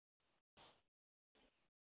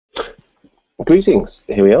Greetings,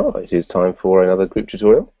 here we are. It is time for another group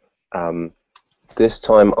tutorial. Um, this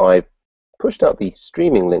time I pushed out the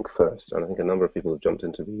streaming link first, and I think a number of people have jumped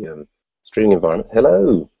into the streaming environment.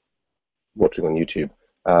 Hello, watching on YouTube.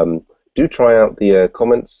 Do try out the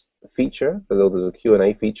comments feature, although there's a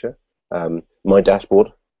Q&A feature. My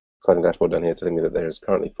dashboard, exciting dashboard down here telling me that there is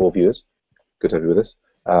currently 4 viewers. Good to have you with us.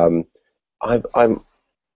 I'm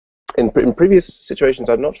in previous situations,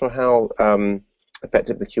 I'm not sure how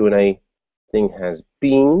effective the Q&A thing has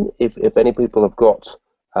been. If any people have got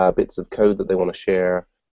bits of code that they want to share,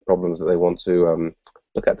 problems that they want to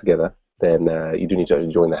look at together, then you do need to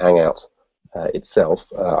actually join the Hangout itself.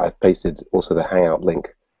 I've pasted also the Hangout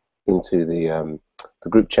link into the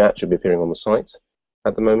group chat. Should be appearing on the site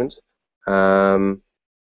at the moment.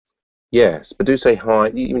 Yes, but do say hi.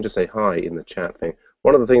 You even just say hi in the chat thing.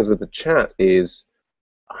 One of the things with the chat is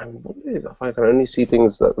I'm wondering if I can only see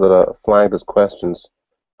things that are flagged as questions.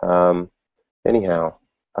 Anyhow,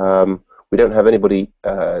 we don't have anybody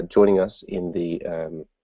joining us in the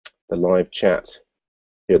live chat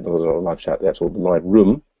here. The live chat, the actual live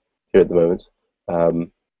room here at the moment.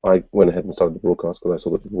 I went ahead and started the broadcast because I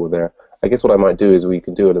saw that people were there. I guess what I might do is we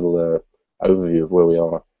can do a little overview of where we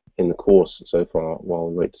are in the course so far while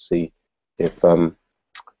we wait to see if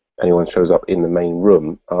anyone shows up in the main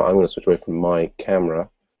room. I'm going to switch away from my camera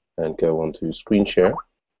and go on to screen share,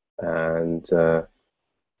 and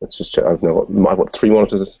let's just check. I've got 3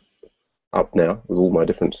 monitors up now with all my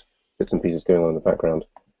different bits and pieces going on in the background.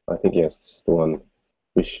 I think, yes, this is the one.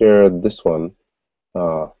 We share this one.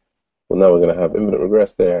 Well, now we're going to have infinite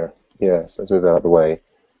regress there. Yes, let's move that out of the way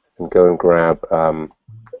and go and grab,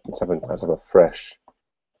 let's have a fresh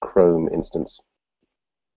Chrome instance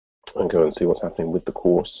and go and see what's happening with the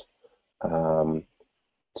course. So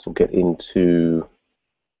we'll get into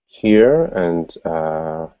here, and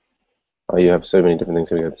you have so many different things.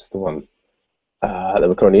 Here we go. This is the one that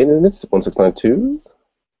we're currently in, isn't it? 1692.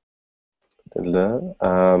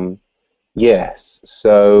 Yes.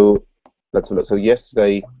 So let's have a look. So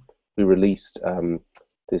yesterday we released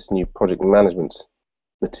this new project management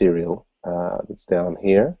material that's down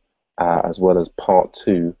here, as well as part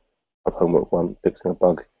 2 of homework 1, fixing a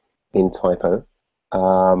bug in typo.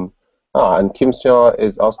 And Kim Xia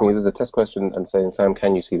is asking, is this a test question, and saying, Sam,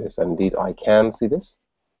 can you see this? And indeed, I can see this.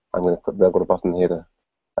 I'm going to put, I've got a button here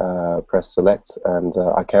to press select, and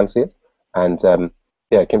I can see it. And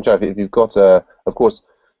yeah, Kim Xia, if you've got, of course,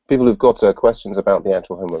 people who've got questions about the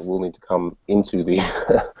actual homework will need to come into the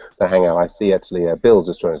the Hangout. I see actually Bill's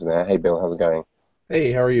just joined us in there. Hey, Bill, how's it going?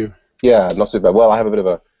 Hey, how are you? Yeah, not too bad. Well, I have a bit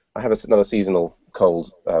of another seasonal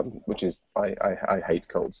cold, which is, I hate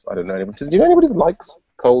colds. I don't know anybody. Do you know anybody that likes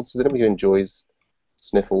colds? Is there anybody who enjoys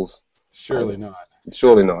sniffles? Surely not.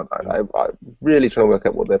 Surely not. I'm really trying to work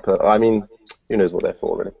out what they're. I mean, who knows what they're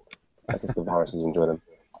for, really? I think the viruses enjoy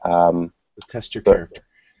them. Test your character.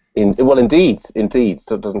 Well, indeed. So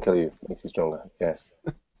it doesn't kill you, makes you stronger. Yes,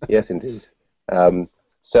 yes, indeed. Yeah,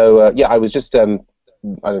 I was just. I don't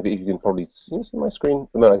know if you can probably see my screen.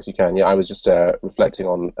 No, I guess you can. Yeah, I was just reflecting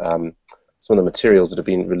on some of the materials that have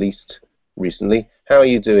been released recently. How are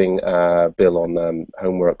you doing, Bill, on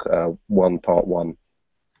homework 1, part 1?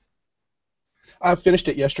 I finished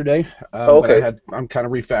it yesterday, Okay. but I'm kind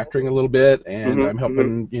of refactoring a little bit, and I'm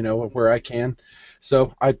helping, where I can.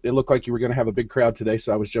 So it looked like you were going to have a big crowd today,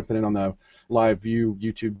 so I was jumping in on the live view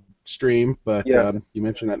YouTube stream. But Yeah. you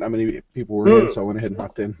mentioned that not many people were in, so I went ahead and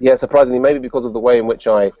hopped in. Yeah, surprisingly, maybe because of the way in which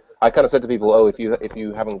I kind of said to people, oh, if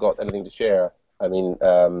you haven't got anything to share, I mean,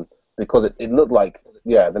 because it looked like,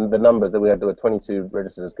 yeah, the numbers that we had, there were 22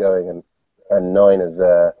 registers going and 9 as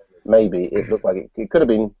maybe. It looked like it could have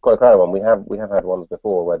been quite a crowded one. We have had ones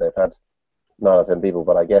before where they've had 9 or 10 people,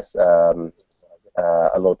 but I guess a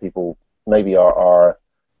lot of people maybe are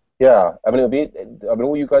yeah. I mean,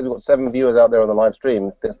 all you guys have got 7 viewers out there on the live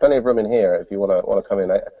stream. There's plenty of room in here if you want to come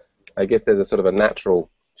in. I guess there's a sort of a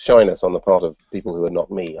natural shyness on the part of people who are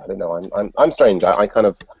not me. I don't know. I'm strange. I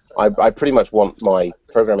pretty much want my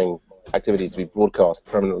programming activities to be broadcast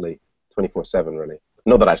permanently, 24/7. Really.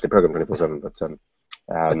 Not that I actually program 24/7, but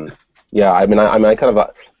yeah. I mean,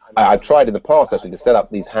 I've tried in the past actually to set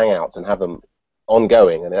up these hangouts and have them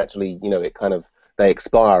ongoing, and actually, they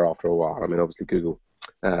expire after a while. I mean, obviously Google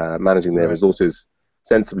managing their resources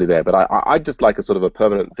sensibly there, but I just like a sort of a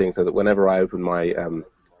permanent thing, so that whenever I open my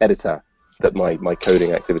editor, that my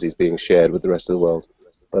coding activity is being shared with the rest of the world.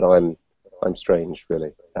 But I'm strange,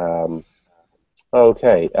 really.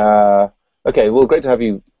 Okay. Okay. Well, great to have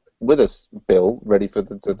you with us, Bill. Ready to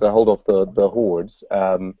hold off the hordes.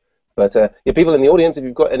 But yeah, people in the audience, if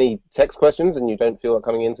you've got any text questions and you don't feel like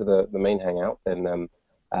coming into the main hangout, then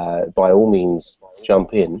by all means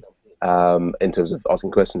jump in. in terms of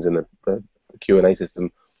asking questions in the Q&A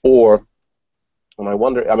system, or, and I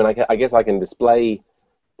wonder, I mean, I guess I can display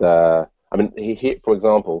the, I mean, here, for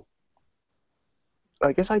example,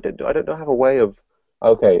 I guess I don't have a way of,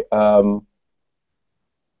 okay,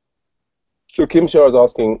 so Kim Shah is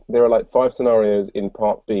asking, there are like 5 scenarios in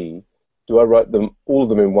part B. Do I write them, all of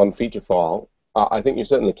them in one feature file? I think you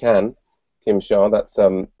certainly can, Kim Shah. That's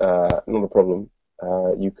not a problem.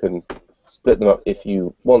 You can split them up if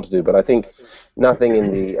you want to do, but I think nothing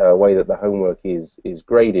in the way that the homework is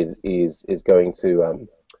graded is going to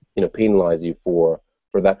you know, penalize you for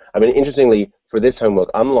that. I mean, interestingly, for this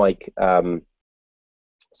homework, unlike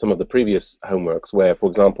some of the previous homeworks, where, for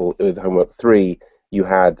example, with homework 3, you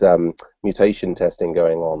had mutation testing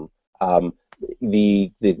going on.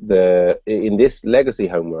 In this legacy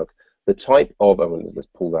homework, the type of, let's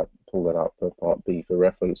pull that up for part B for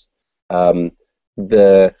reference.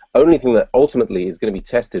 The only thing that ultimately is going to be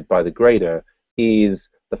tested by the grader is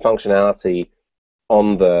the functionality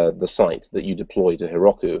on the site that you deploy to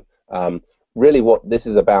Heroku. Really, what this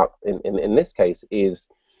is about in this case is,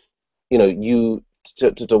 you know,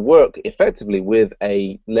 to work effectively with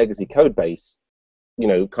a legacy code base. You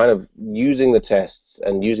know, kind of using the tests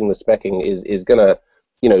and using the specking is going to,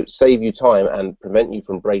 you know, save you time and prevent you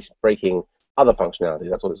from breaking other functionality.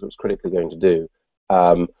 That's what it's critically going to do.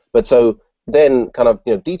 But so then, kind of,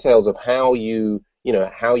 you know, details of how you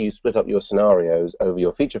split up your scenarios over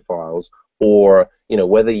your feature files, or, you know,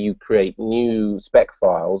 whether you create new spec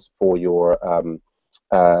files for your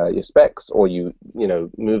specs, or you know,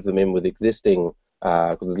 move them in with existing,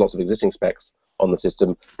 because there's lots of existing specs on the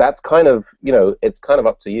system. That's kind of, you know, it's kind of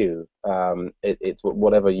up to you. It's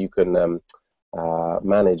whatever you can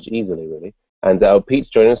manage easily, really. And Pete's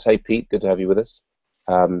joining us. Hey, Pete, good to have you with us.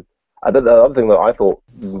 The other thing that I thought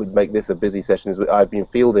would make this a busy session is I've been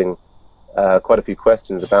fielding quite a few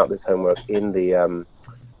questions about this homework in the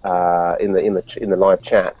live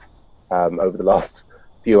chat over the last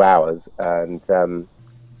few hours, and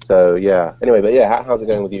so yeah. Anyway, but yeah, how's it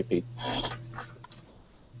going with you, Pete?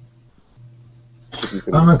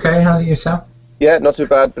 I'm okay. How's it yourself? Yeah, not too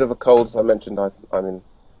bad. Bit of a cold, as I mentioned. I mean,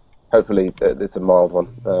 hopefully it's a mild one.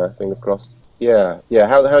 Fingers crossed. Yeah, yeah.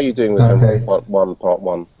 How are you doing with homework 1, part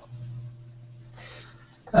 1?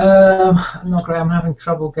 Not great. I'm having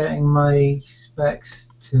trouble getting my specs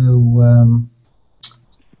to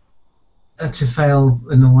fail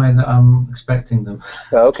in the way that I'm expecting them.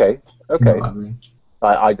 Okay, okay. You know what I mean?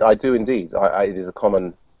 I do indeed. It is a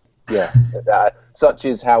common, yeah. Such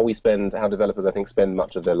is how developers, I think, spend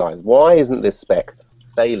much of their lives. Why isn't this spec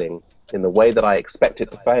failing in the way that I expect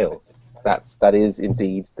it to fail? That is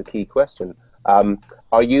indeed the key question.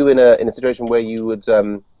 Are you in a situation where you would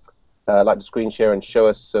like to screen share and show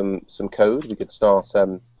us some code? We could start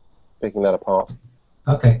picking that apart.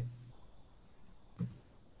 Okay.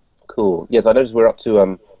 Cool. Yes, I noticed we're up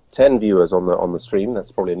to 10 viewers on the stream.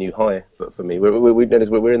 That's probably a new high for me. We've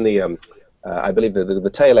noticed we're in the I believe the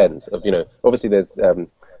tail end of, you know, obviously there's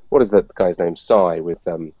what is that guy's name, Psy, with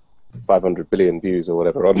 500 billion views or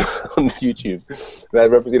whatever on YouTube. That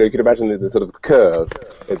you know, you can imagine the sort of curve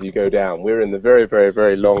as you go down. We're in the very, very,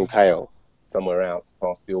 very long tail somewhere out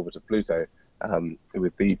past the orbit of Pluto,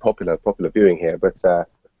 with the popular viewing here. But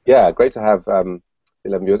yeah, great to have 11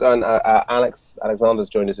 viewers. And Alexander's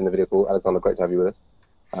joined us in the video call. Alexander, great to have you with us.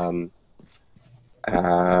 I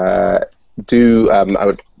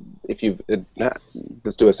would, if you've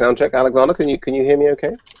let's do a sound check. Alexander, can you hear me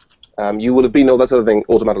okay? You will have been, that sort of thing,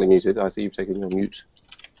 automatically muted. I see you've taken your mute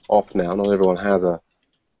off now. Not everyone has a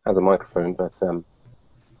microphone, but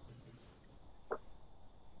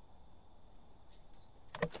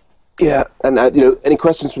yeah. And you know, any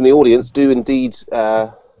questions from the audience, do indeed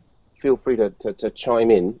feel free to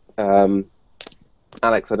chime in.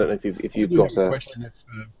 Alex, I don't know if you've got a question.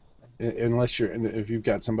 If you've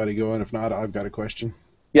got somebody going. If not, I've got a question.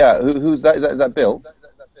 Yeah, who's that? Is that Bill?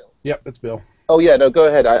 Yep, that's Bill. Oh yeah, no, go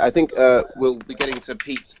ahead. I think we'll be getting to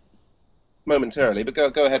Pete momentarily, but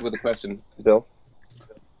go ahead with the question, Bill.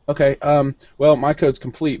 Okay. Well, my code's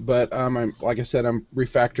complete, but I'm, like I said, I'm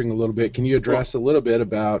refactoring a little bit. Can you address a little bit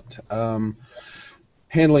about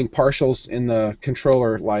handling partials in the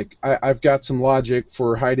controller? Like, I've got some logic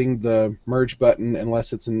for hiding the merge button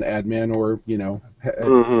unless it's an admin or, you know,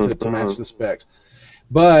 to match the specs.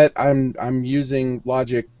 But I'm using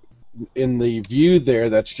logic in the view there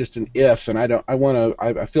that's just an if, and I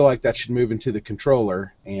feel like that should move into the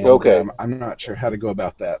controller, and okay. I'm not sure how to go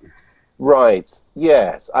about that. Right.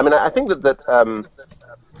 Yes. I mean, I think that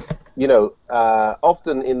you know,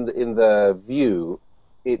 often in the view,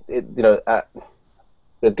 you know,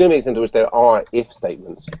 there's going to be a extent to which there are if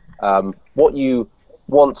statements. What you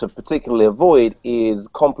want to particularly avoid is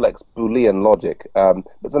complex Boolean logic. But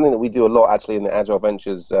something that we do a lot actually in the Agile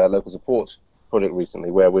Ventures local support project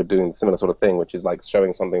recently, where we're doing a similar sort of thing, which is like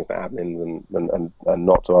showing some things to admins and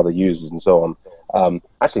not to other users and so on.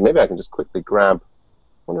 Actually, maybe I can just quickly grab. I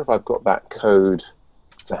wonder if I've got that code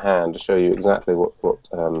to hand to show you exactly what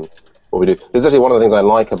we do. This is actually one of the things I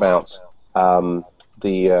like about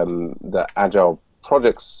the Agile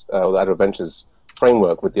projects or the Agile Ventures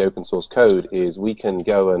framework with the open source code is we can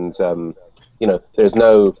go and there's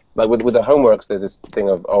no, like with the homeworks, there's this thing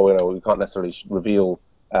of we can't necessarily reveal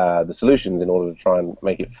the solutions in order to try and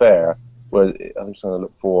make it fair. Whereas I'm just going to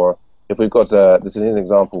look for, if we've got this is an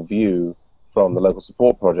example view from the local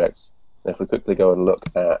support projects, and if we quickly go and look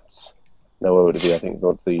at, where would it be? I think we've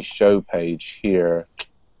got the show page here.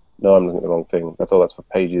 No, I'm looking at the wrong thing. That's for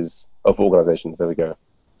pages, for organizations. There we go.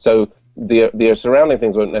 So the surrounding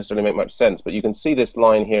things won't necessarily make much sense, but you can see this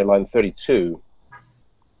line here, line 32,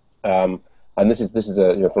 and this is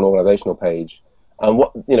for an organizational page. And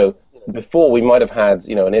before we might have had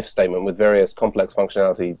an if statement with various complex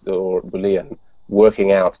functionality or Boolean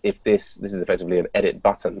working out if this is effectively an edit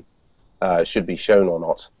button should be shown or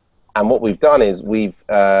not. And what we've done is we've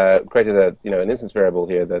created an instance variable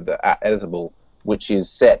here, the editable, which is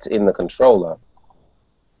set in the controller.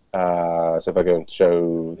 So if I go and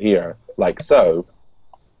show here, like so,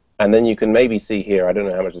 and then you can maybe see here, I don't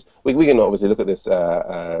know how much we can obviously look at this,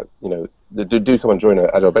 do come and join an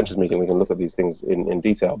Agile Ventures meeting, we can look at these things in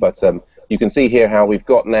detail, but you can see here how we've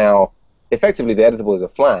got now, effectively the editable is a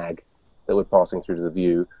flag that we're passing through to the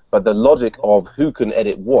view, but the logic of who can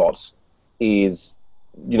edit what is,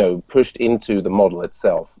 pushed into the model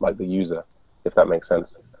itself, like the user, if that makes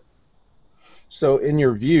sense. So in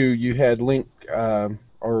your view, you had link,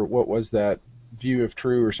 or what was that, view if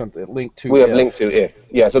true or something, link to if. We have link to if.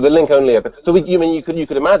 Yeah, so the link only if. So you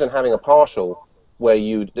could imagine having a partial where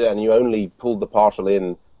you only pulled the partial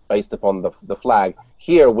in based upon the flag.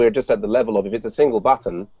 Here we're just at the level of if it's a single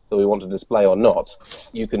button that we want to display or not,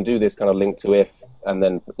 you can do this kind of link to if and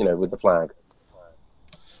then with the flag.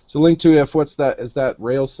 So link to if, what's that? Is that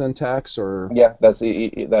Rails syntax or? Yeah, I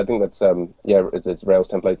think that's it's Rails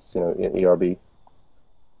templates, ERB.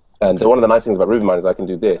 And one of the nice things about RubyMine is I can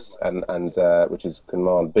do this, and which is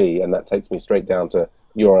Command B, and that takes me straight down to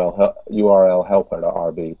URL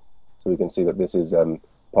helper.rb, so we can see that this is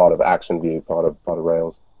part of Action View, part of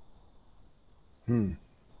Rails.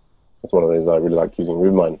 That's one of the reasons I really like using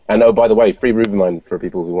RubyMine. And by the way, free RubyMine for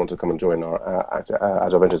people who want to come and join our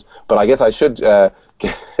Agile Ventures. But I guess I should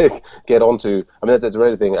get onto. I mean, that's a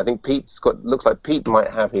really thing. I think looks like Pete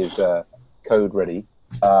might have his code ready.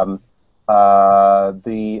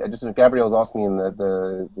 Just Gabrielle's asked me in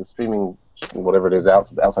the streaming, whatever it is,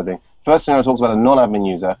 outside thing. First scenario talks about a non-admin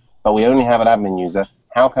user, but we only have an admin user.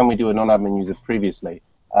 How can we do a non-admin user previously?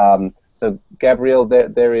 So Gabrielle,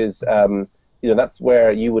 there is, that's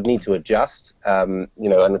where you would need to adjust, and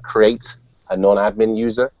create a non-admin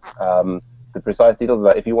user. The precise details of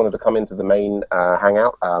that, if you wanted to come into the main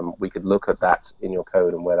Hangout, we could look at that in your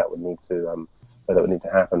code and where that would need to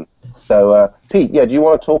happen. So Pete, do you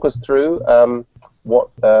want to talk us through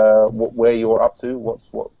where you're up to? What's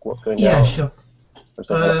going on? Yeah, sure.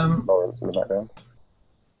 Lawrence in the background.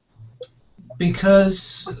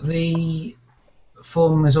 Because the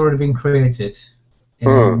form has already been created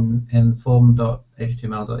in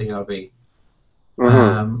form.html.erb,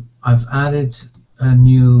 I've added a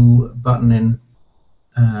new button in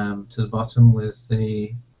to the bottom with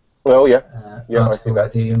the article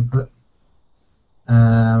ID input.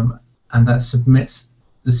 And that submits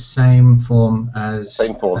the same form as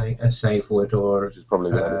a save word or. Which is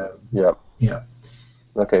probably yeah.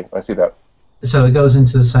 Okay, I see that. So it goes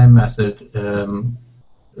into the same method, the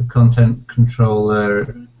content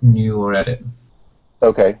controller, new or edit.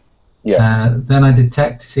 Okay. Yeah. Then I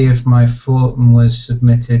detect to see if my form was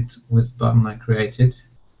submitted with the button I created.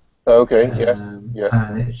 Okay.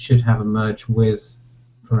 And it should have a merge with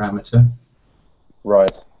parameter.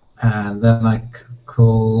 Right. And then I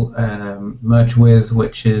call merge with,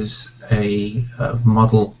 which is a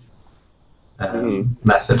model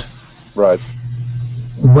method. Right.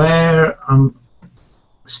 Where I'm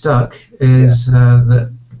stuck is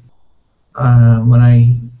that when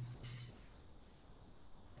I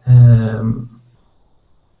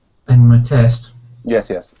in my test.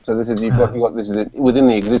 Yes. So this is you've got this is within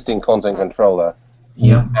the existing content controller.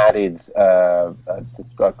 Yeah. You've added a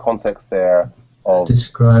context there. Of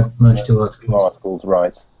describe merge to articles.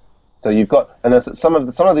 Right. So you've got, and there's some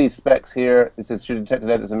of these specs here. It says should detect an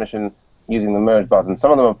edit submission using the merge button.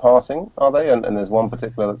 Some of them are passing, are they? And there's one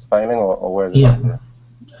particular that's failing, or where is it? Yeah.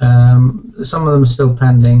 Some of them are still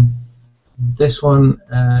pending, This one,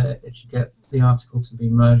 it should get the article to be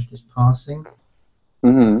merged as parsing.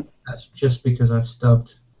 Mm-hmm. That's just because I've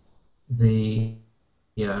stubbed the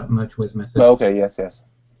merge with method. Oh, okay, yes, yes.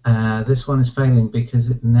 This one is failing because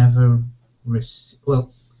it never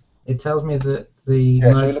well, it tells me that the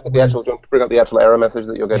Yeah, merge should we look at the actual, do you want to bring up the actual error message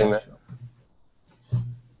that you're getting there? Sure.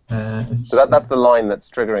 So that's the line that's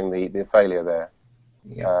triggering the failure there.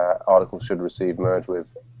 Yeah. Article should receive merge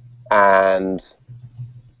with. And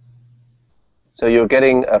so you're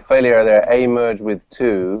getting a failure there, a merge with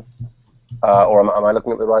 2, or am I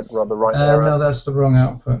looking at the right error? No, that's the wrong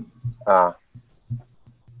output. Ah.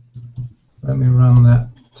 Let me run that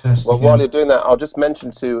test Well, again. while you're doing that, I'll just mention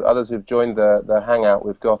to others who've joined the Hangout,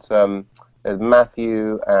 we've got there's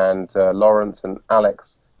Matthew and Lawrence and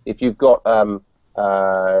Alex. If you've got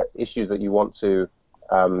issues that you want to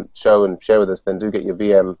show and share with us, then do get your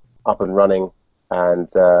VM up and running, and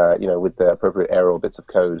with the appropriate error or bits of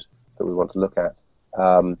code that we want to look at.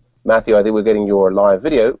 Matthew, I think we're getting your live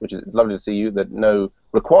video, which is lovely to see you. That no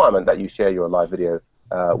requirement that you share your live video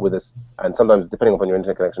with us, and sometimes depending upon your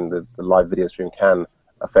internet connection, the live video stream can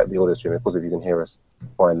affect the audio stream. Of course, if you can hear us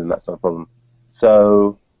fine, then that's not a problem.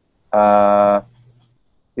 So,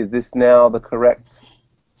 is this now the correct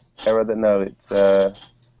error? That no, it's.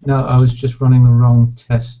 No, I was just running the wrong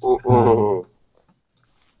test.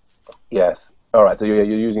 Yes. All right. So you're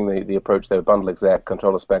using the approach there, bundle exec,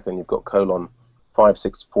 controller spec, and you've got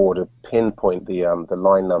 :564 to pinpoint the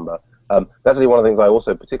line number. That's actually one of the things I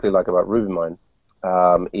also particularly like about RubyMine,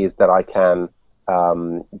 is that I can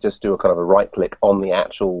just do a kind of a right click on the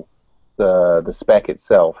actual the spec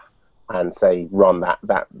itself and say run that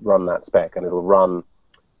spec, and it'll run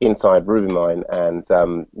inside RubyMine, and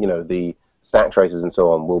the stack traces and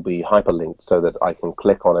so on will be hyperlinked so that I can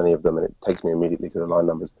click on any of them and it takes me immediately to the line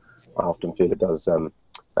numbers. I often feel it does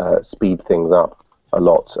speed things up a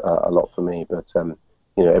lot for me, but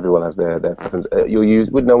everyone has their preference.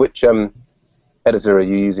 Would know which editor are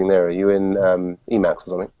you using there? Are you in Emacs or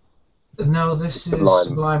something? No, this is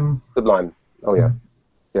Sublime. Sublime. Oh yeah,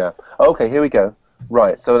 yeah. Okay, here we go.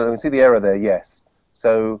 Right. So let me see the error there. Yes.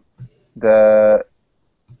 So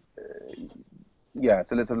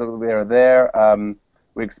so let's have a look at the error there.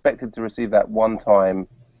 We expected to receive that one time.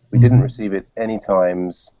 We didn't receive it any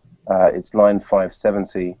times. It's line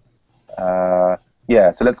 570. So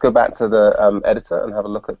let's go back to the editor and have a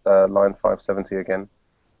look at line 570 again.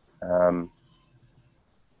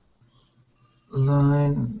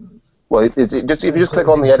 Well, if you just click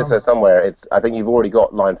on the editor somewhere, I think you've already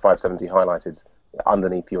got line 570 highlighted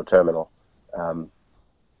underneath your terminal.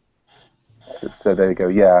 So there you go.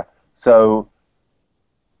 Yeah. So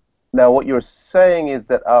now what you're saying is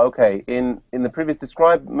that in the previous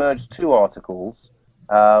describe merge 2 articles,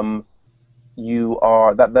 you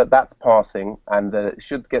are that's parsing, and it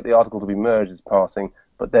should get the article to be merged as parsing.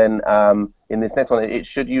 But then in this next one, it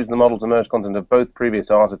should use the model to merge content of both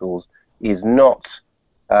previous articles. Is not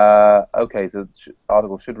so the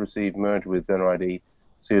article should receive merge with donor ID.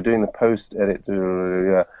 So you're doing the post edit.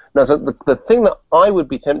 No, so the thing that I would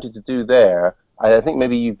be tempted to do there, I think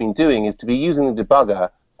maybe you've been doing, is to be using the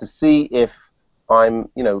debugger to see if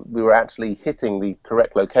we were actually hitting the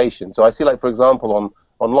correct location. So I see, like, for example,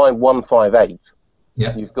 on line 158,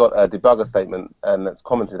 you've got a debugger statement, and that's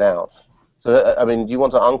commented out. So, I mean, do you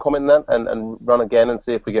want to uncomment that and run again and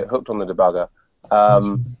see if we get hooked on the debugger?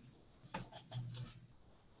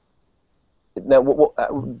 Now,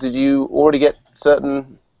 what did you already get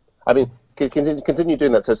certain? I mean, continue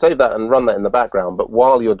doing that. So save that and run that in the background. But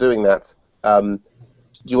while you're doing that, do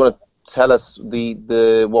you want to tell us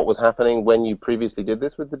what was happening when you previously did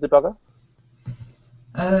this with the debugger?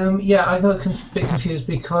 I got a bit confused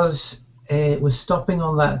because it was stopping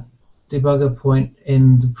on that debugger point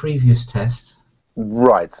in the previous test.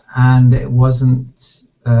 Right. And it wasn't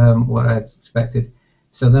what I expected.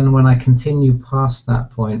 So then when I continue past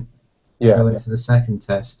that point, go into the second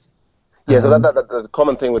test. Yeah, so the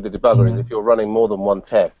common thing with the debugger is if you're running more than one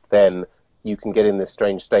test, then you can get in this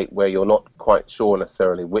strange state where you're not quite sure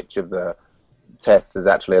necessarily which of the tests is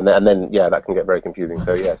actually, and then that can get very confusing.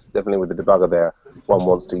 So yes, definitely with the debugger there, one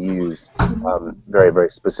wants to use very, very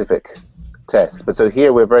specific tests. But so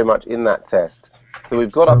here we're very much in that test. So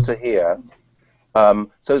we've got up to here.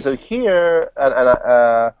 So here,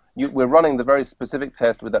 we're running the very specific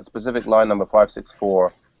test with that specific line number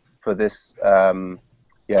 564 for this.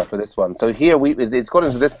 For this one. So here it's got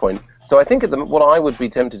into this point. So I think what I would be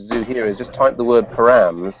tempted to do here is just type the word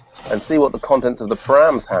params and see what the contents of the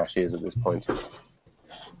params hash is at this point.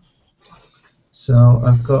 So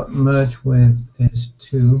I've got merge with is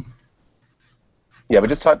 2. Yeah, but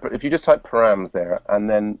if you just type params there, and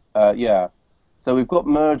then So we've got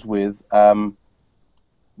merge with.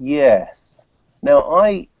 Yes. Now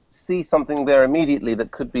I see something there immediately that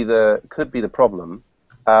could be the problem.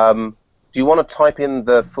 Do you want to type in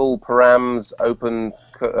the full params open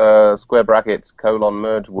square bracket colon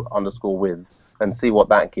merge underscore with and see what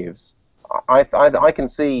that gives? I can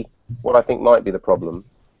see what I think might be the problem.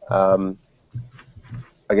 I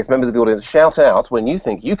guess members of the audience shout out when you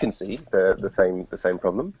think you can see the same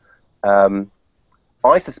problem.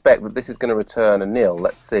 I suspect that this is going to return a nil.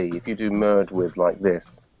 Let's see if you do merge with like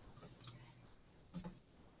this.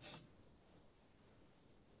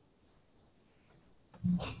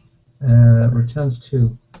 Returns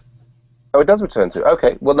 2. Oh, it does return 2.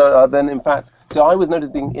 Okay. Well, no. Then in fact, so I was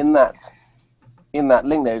noticing in that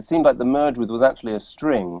link there, it seemed like the merge with was actually a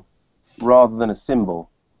string rather than a symbol.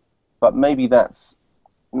 But maybe that's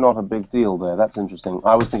not a big deal there. That's interesting.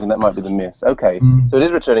 I was thinking that might be the miss. Okay. So it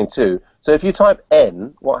is returning 2. So if you type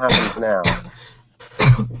n, what happens now?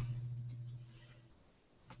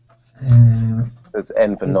 It's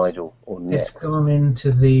n for Nigel or next. It's gone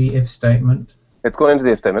into the if statement. It's gone into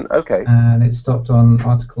the if statement. Okay. And it stopped on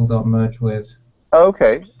article.merge with.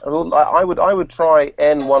 Okay. Well, I would try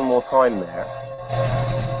n one more time there.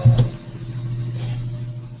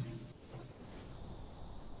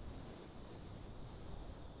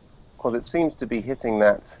 Because it seems to be hitting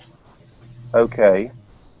that. Okay.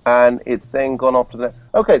 And it's then gone off to the.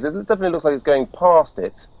 Okay, so it definitely looks like it's going past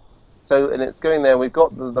it. So, and it's going there. We've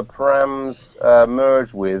got the params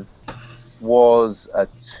merge with was a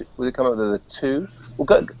 2. Would it come up with a 2?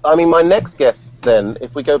 Well, I mean, my next guess then,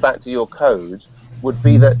 if we go back to your code, would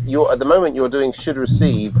be that at the moment you're doing should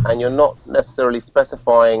receive, and you're not necessarily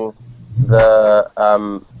specifying the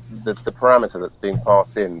parameter that's being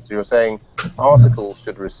passed in. So you're saying article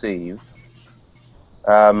should receive.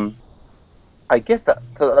 I guess that.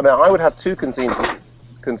 So I mean, I would have two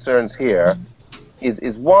concerns here.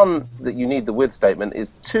 Is one that you need the with statement.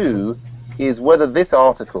 Is two is whether this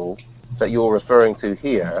article that you're referring to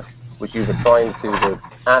here, which you've assigned to the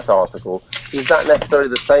 @ article, is that necessarily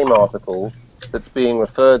the same article that's being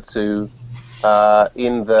referred to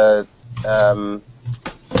in the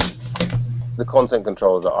content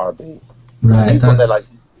controllers at RB. Right. You've got there like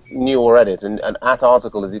new or edit, and @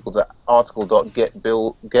 article is equal to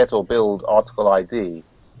article.get or build article ID,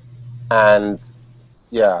 and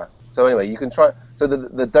yeah. So anyway, you can try. So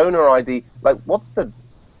the donor ID, like what's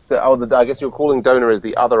I guess you're calling donor is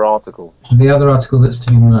the other article. The other article that's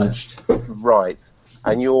to be merged. Right,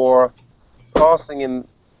 and you're passing in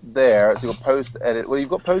there to your post edit. Well, you've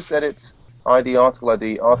got post edit ID,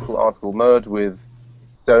 article merge with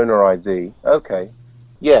donor ID. Okay,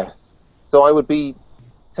 yes. So I would be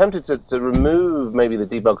tempted to remove maybe the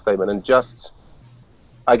debug statement and just.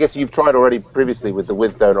 I guess you've tried already previously with the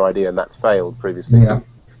with donor ID and that's failed previously. Yeah,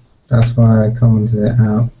 that's why I commented it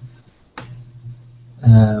out.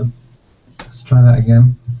 Let's try that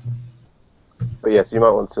again. But yes, you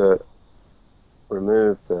might want to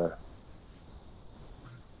remove the.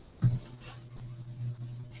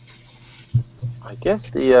 I guess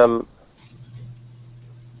the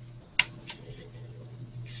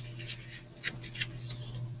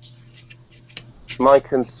my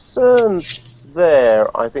concerns there,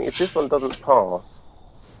 I think, if this one doesn't pass,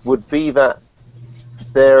 would be that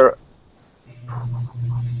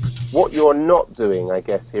what you're not doing, I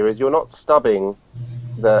guess, here is you're not stubbing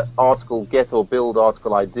the article get or build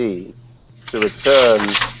article ID to return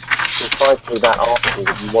precisely that article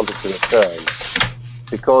that you wanted to return,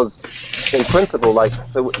 because in principle, like,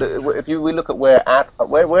 so if we look at where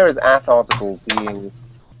is @ article being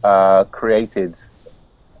created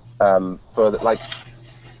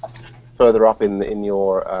further up in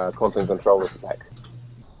your content controller spec,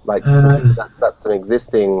 like that's an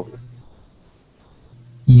existing.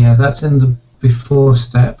 Yeah, that's in the before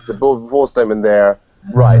step. The before statement there,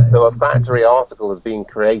 right? So a factory article is being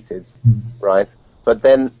created, right? But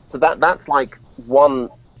then, so that's like one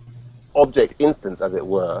object instance, as it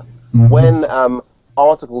were. When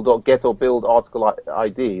article.get or build article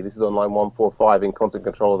ID, this is on line 145 in content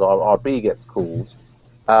controller RB gets called.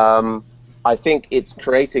 I think it's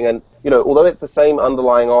creating an, although it's the same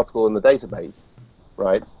underlying article in the database,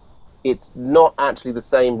 right? It's not actually the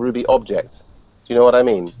same Ruby object. Do you know what I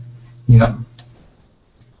mean? Yeah.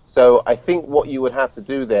 So I think what you would have to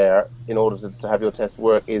do there in order to have your test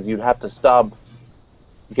work is you'd have to stub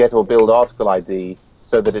get or build article ID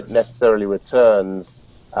so that it necessarily returns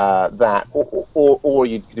that, or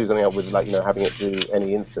you could do something else with, like, having it do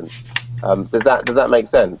any instance. Does that make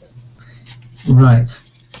sense? Right.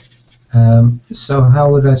 So how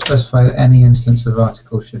would I specify that any instance of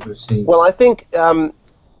article should receive? Well, I think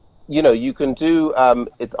you know, you can do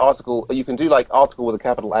its article. You can do like article with a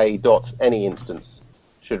capital A dot any instance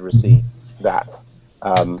should receive that.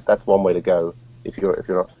 That's one way to go if you're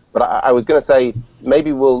not. But I was going to say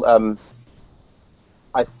maybe we'll.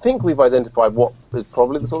 I think we've identified what is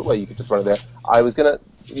probably the sort of way you could just run it there. I was going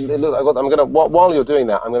to look. I'm going to while you're doing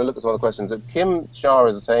that, I'm going to look at some of the questions. So Kim Shah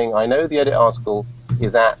is saying, I know the edit article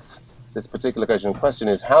is at this particular question. The question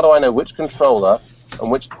is, how do I know which controller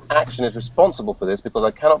and which action is responsible for this? Because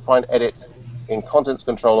I cannot find edit in contents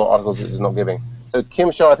controller articles it is not giving. So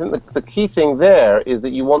Kim Shah, I think that's the key thing there is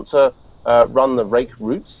that you want to run the rake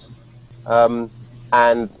roots, and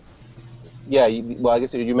yeah, well, I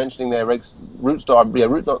guess you're mentioning there root.rb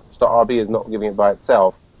is not giving it by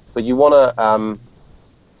itself, but you want to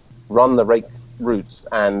run the rake roots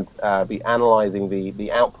and be analyzing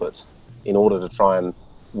the output in order to try and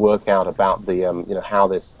work out about the you know how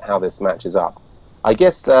this matches up. I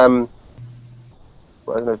guess I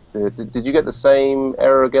don't know, did you get the same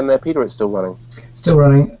error again there, Peter? It's still running. Still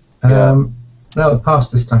running. No, it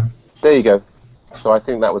passed this time. There you go. So I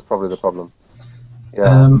think that was probably the problem.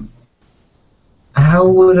 Yeah. How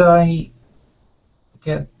would I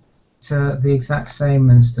get the exact same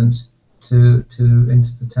instance into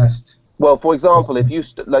the test? Well, for example, if you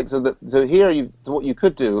so here what you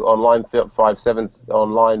could do on line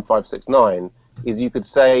 569 is you could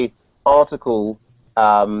say article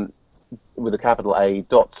with a capital A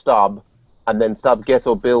dot stub and then stub get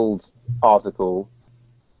or build article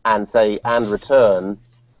and say and return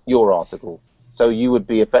your article. So you would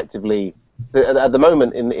be effectively at the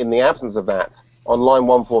moment in the absence of that. On line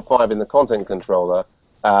 145 in the content controller,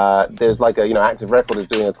 there's like a active record is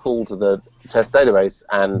doing a call to the test database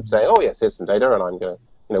and saying, oh yes, here's some data, and I'm going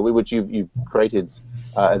to which you've created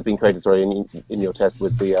has been created in your test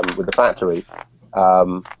with the factory.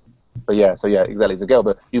 But yeah, so yeah, exactly, it's a GEL,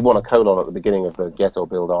 but you want a colon at the beginning of the get or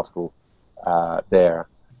build article there.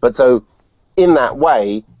 But so in that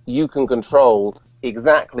way, you can control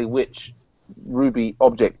exactly which Ruby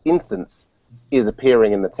object instance is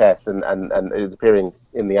appearing in the test and is appearing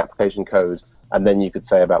in the application code, and then you could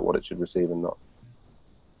say about what it should receive and not.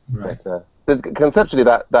 Right. But, conceptually,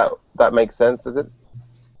 that makes sense, does it?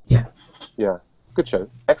 Yeah. Yeah. Good show.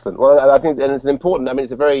 Excellent. Well, I think, and it's an important. I mean,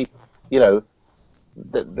 it's a very, the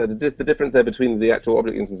difference there between the actual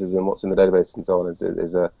object instances and what's in the database and so on is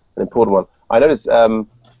an important one. I noticed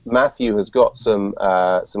Matthew has got some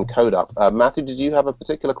code up. Matthew, did you have a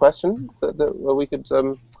particular question that we could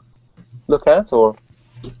look at, or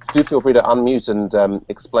do feel free to unmute and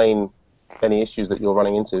explain any issues that you're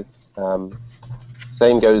running into.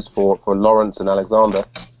 Same goes for Lawrence and Alexander.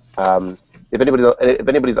 If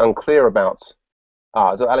anybody's unclear about,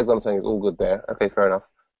 so Alexander's saying it's all good there. Okay, fair enough.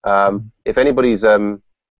 If anybody's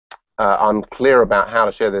unclear about how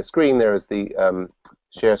to share their screen, there is the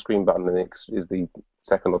share screen button, and is the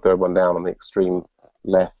second or third one down on the extreme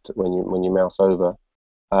left when you mouse over.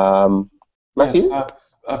 Matthew?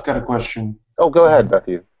 Yes, I've got a question. Oh, go ahead,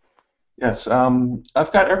 Matthew. Yes,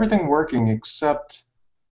 I've got everything working except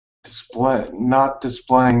not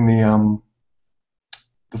displaying the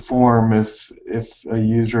form if a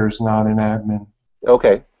user is not an admin.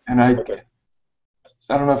 Okay. And I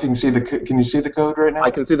don't know if you can see can you see the code right now?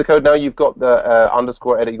 I can see the code now. You've got the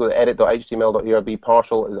underscore edit. You've got the edit.html.erb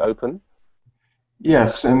partial is open.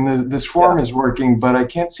 Yes, and this form is working, but I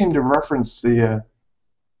can't seem to reference the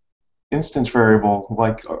instance variable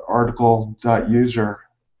like article.user.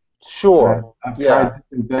 Sure. I've tried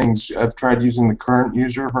different things. I've tried using the current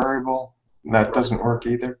user variable, and that doesn't work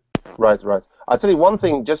either. Right. I'll tell you one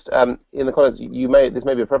thing. Just in the comments, this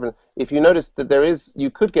may be a preference. If you notice that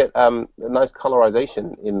you could get a nice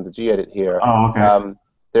colorization in the gedit here. Oh, okay.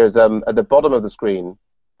 There's at the bottom of the screen,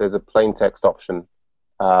 there's a plain text option.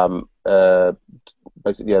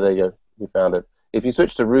 Basically, yeah, there you go. You found it. If you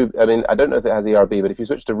switch to Ruby, I mean, I don't know if it has ERB, but if you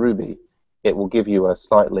switch to Ruby, it will give you a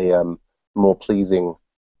slightly more pleasing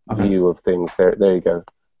view of things. There you go.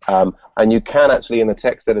 And you can actually, in the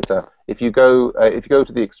text editor, if you go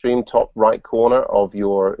to the extreme top right corner of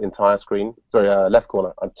your entire screen, sorry, left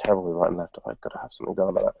corner. I'm terrible with right and left. I've got to have something done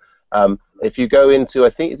about that. If you go into, I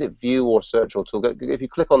think, is it View or Search or Tool? If you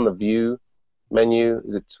click on the View menu,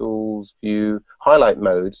 is it Tools, View, Highlight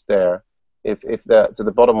Mode there? To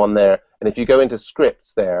the bottom one there, and if you go into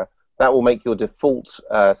Scripts there, that will make your default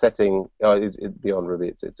setting. Is beyond Ruby?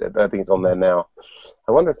 I think it's on there now.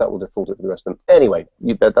 I wonder if that will default it for the rest of them. Anyway,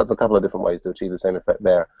 that's a couple of different ways to achieve the same effect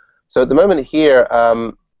there. So at the moment here,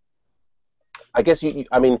 I guess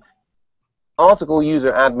I mean, article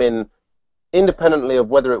user admin, independently of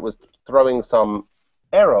whether it was throwing some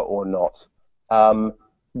error or not,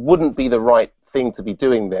 wouldn't be the right thing to be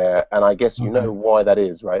doing there. And I guess you know why that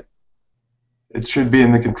is, right? It should be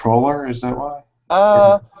in the controller. Is that why?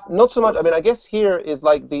 Not so much. I mean, I guess here is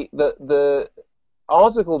like the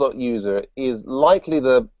article.user is likely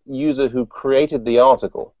the user who created the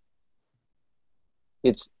article.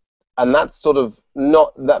 And that's sort of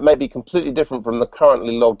not, that may be completely different from the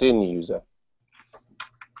currently logged in user.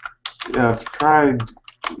 Yeah, I've tried.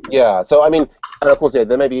 Yeah, so I mean, and of course, yeah,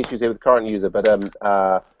 there may be issues here with current user, but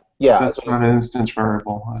yeah. That's not an instance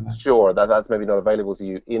variable. Sure, that's maybe not available to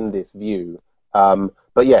you in this view.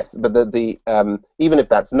 But yes, but the even if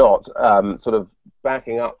that's not, sort of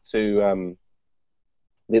backing up to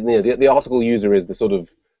the article user is the sort of,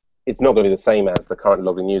 it's not going to be the same as the currently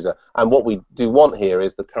logged in user. And what we do want here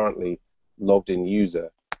is the currently logged in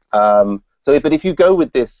user. But if you go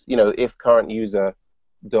with this, if current user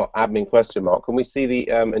 .admin question mark, can we see the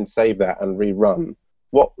and save that and rerun?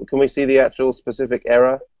 What can we see the actual specific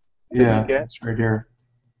error? Yeah, it's right here.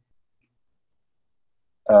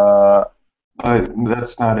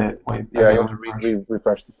 That's not it. Wait. Yeah, you have to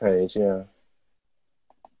refresh the page. Yeah.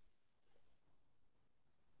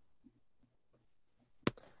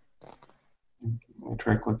 Let me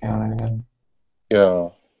try clicking on it again. Yeah.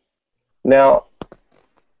 Now.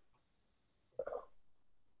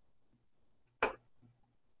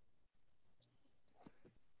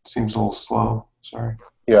 Seems a little slow. Sorry.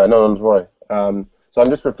 Yeah, no, don't worry. So I'm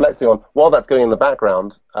just reflecting on, while that's going in the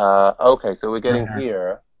background, okay, so we're getting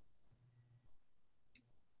here.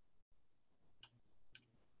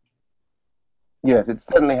 Yes, it's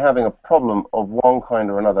certainly having a problem of one kind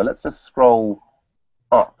or another. Let's just scroll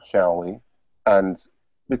up, shall we? And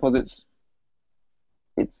because it's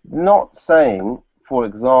not saying, for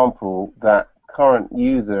example, that current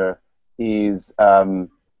user is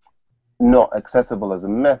not accessible as a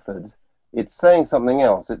method. It's saying something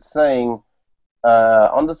else. It's saying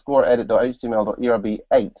underscore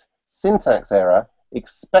edit.html.erb8 syntax error,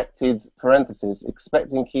 expected parenthesis,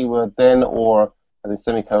 expecting keyword then or and then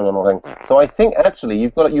semicolon or then. So I think actually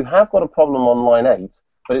you have got a problem on line 8,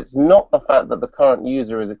 but it's not the fact that the current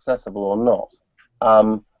user is accessible or not.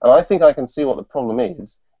 And I think I can see what the problem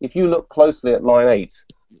is. If you look closely at line 8,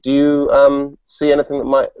 do you see anything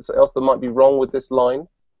else that might be wrong with this line?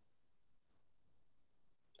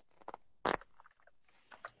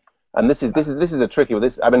 And this is a tricky one.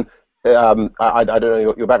 I mean, I don't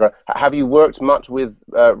know your background. Have you worked much with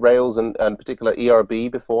Rails and particular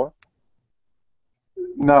ERB before?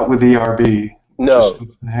 Not with ERB. No. Just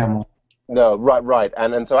with Haml. No, right.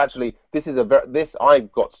 And so actually, this is I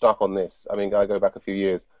got stuck on this. I mean, I go back a few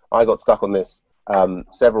years. I got stuck on this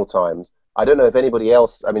several times. I don't know if anybody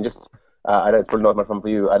else. I mean, I know it's probably not much fun for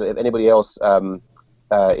you. If anybody else in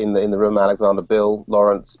the room, Alexander, Bill,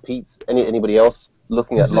 Lawrence, Pete, anybody else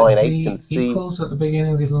looking at line 8 can see equals at the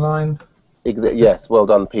beginning of the line. Yes, well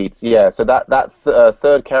done, Pete. Yeah, so that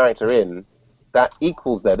third character in, that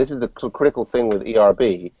equals there. This is the critical thing with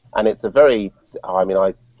ERB, and it's a very. I mean,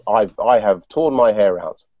 I have torn my hair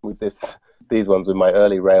out with these ones with my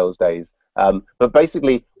early Rails days. But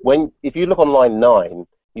basically, if you look on line 9,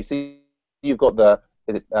 you see you've got the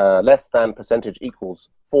less than percentage equals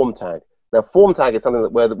form tag. Now, form tag is something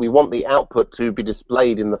where we want the output to be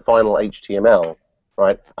displayed in the final HTML,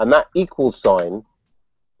 right? And that equals sign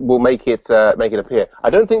will make it appear. I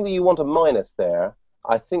don't think that you want a minus there.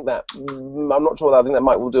 I think that I'm not sure. I think that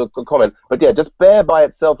will do a good comment. But yeah, just bare by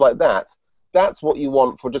itself like that. That's what you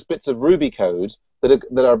want for just bits of Ruby code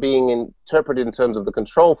that are being interpreted in terms of the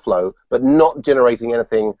control flow, but not generating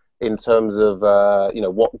anything in terms of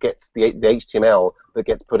what gets the HTML that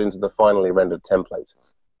gets put into the finally rendered template.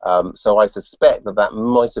 So I suspect that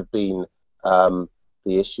might have been the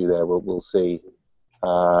issue there. We'll see.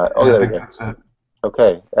 I think that's it.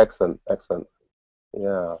 Okay, excellent.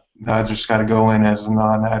 Yeah. I just got to go in as a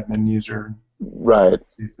non-admin user. Right.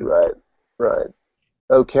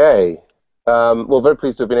 Okay. Well, very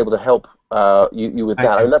pleased to have been able to help you with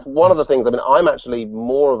that. I mean, that's one of the things. I mean, I'm actually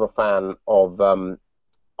more of a fan of.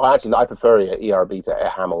 I prefer ERB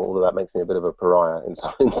to Haml, although that makes me a bit of a pariah in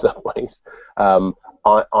some ways.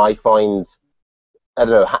 I find, I don't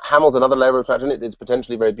know, Haml's another layer of abstraction. It's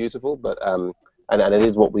potentially very beautiful, but and it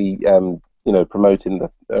is what we promote in the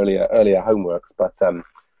earlier homeworks. But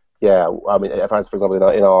yeah, I mean, for example,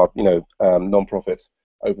 in our non-profit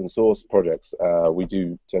open source projects, we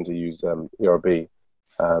do tend to use ERB.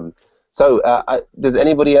 So does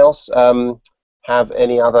anybody else have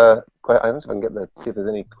any other? I don't know if I can see if there's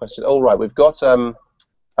any questions. Oh, right, we've got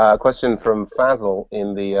a question from Fazil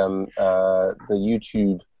in the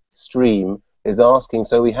YouTube stream is asking.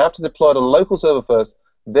 So we have to deploy it on local server first,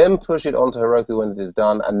 then push it onto Heroku when it is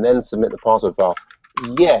done, and then submit the password file.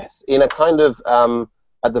 Yes, in a kind of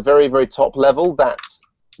at the very, very top level,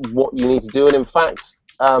 what you need to do. And in fact,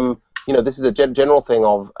 you know, this is a general thing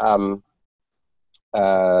of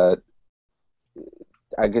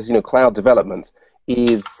I guess, you know, cloud development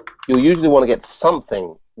is you'll usually want to get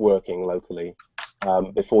something working locally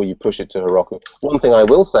before you push it to Heroku. One thing I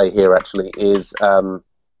will say here actually is,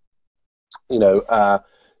 you know,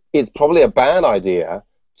 it's probably a bad idea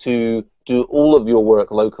to do all of your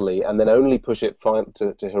work locally and then only push it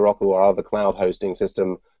to Heroku or other cloud hosting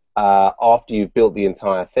system after you've built the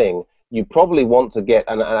entire thing. You probably want to get,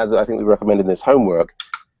 and as I think we recommend in this homework,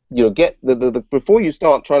 you know, get before you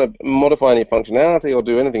start trying to modify any functionality or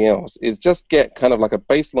do anything else, is just get kind of like a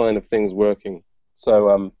baseline of things working. So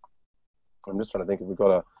I'm just trying to think if we've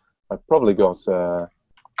got I've probably got, let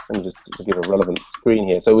me just to give a relevant screen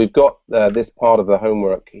here. So we've got this part of the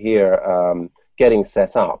homework here, getting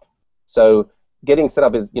set up. So getting set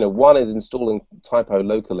up is, you know, one is installing Typo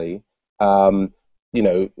locally, you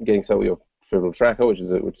know, getting set up with your Trivial Tracker, which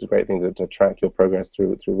is a great thing to track your progress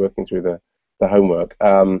through working through the homework,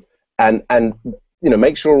 and you know,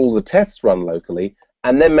 make sure all the tests run locally,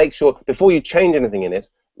 and then make sure before you change anything in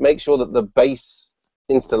it, make sure that the base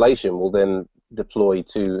installation will then deploy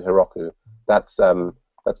to Heroku. That's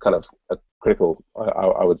kind of critical,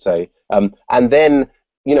 I would say. And then,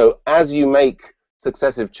 you know, as you make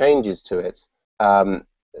successive changes to it, I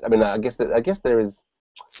mean, I guess there is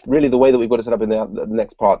really the way that we've got it set up in the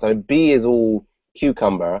next part. So B is all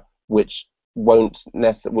Cucumber, which won't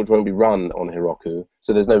be run on Heroku,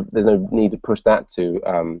 so there's no need to push that to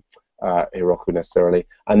Heroku necessarily.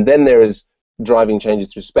 And then there is driving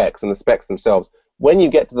changes through specs, and the specs themselves. When you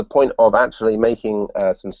get to the point of actually making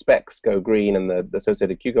some specs go green and the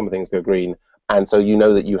associated Cucumber things go green, and so you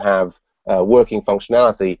know that you have working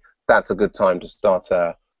functionality, that's a good time to start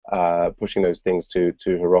pushing those things to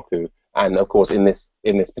Heroku. And of course, in this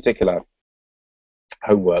particular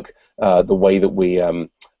homework, the way that we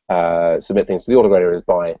submit things to the autograder is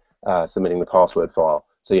by submitting the password file.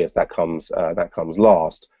 So yes, that comes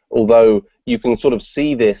last. Although you can sort of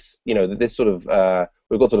see this, you know, this sort of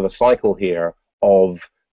we've got sort of a cycle here of,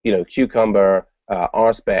 you know, Cucumber,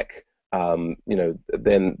 RSpec, you know,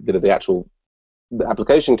 then the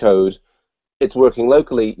application code. It's working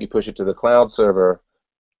locally. You push it to the cloud server,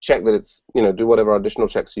 check that it's, you know, do whatever additional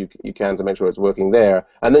checks you can to make sure it's working there,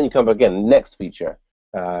 and then you come back again. Next feature.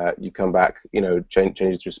 You come back, you know,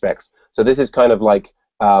 changes through specs. So this is kind of like,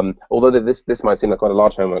 although this might seem like quite a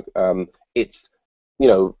large homework, it's, you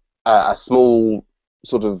know, a small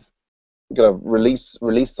sort of kind of release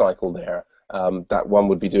cycle there that one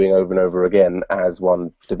would be doing over and over again as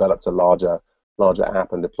one developed a larger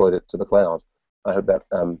app and deployed it to the cloud. I hope that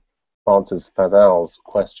answers Fazal's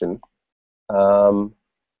question.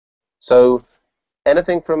 So.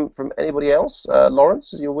 Anything from anybody else?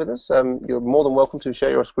 Lawrence, you're with us. You're more than welcome to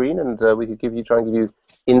share your screen, and we could try and give you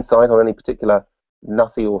insight on any particular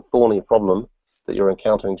nutty or thorny problem that you're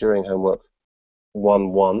encountering during homework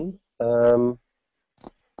 1-1.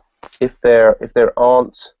 If there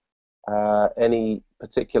aren't any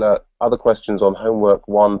particular other questions on homework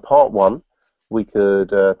 1 part 1, we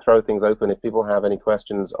could throw things open. If people have any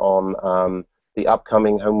questions on the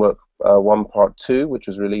upcoming homework 1 part 2, which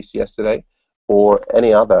was released yesterday, or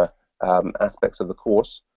any other aspects of the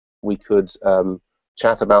course, we could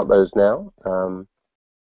chat about those now.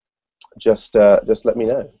 Just let me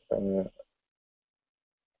know.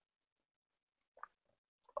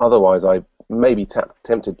 Otherwise, I may be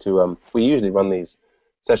tempted to. We usually run these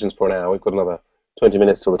sessions for an hour. We've got another 20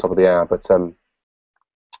 minutes till the top of the hour, but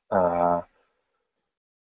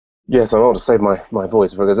yes, I want to save my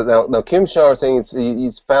voice for it. Now Kim Shah is saying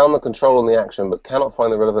he's found the control on the action, but cannot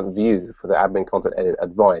find the relevant view for the admin content edit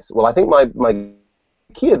advice. Well, I think my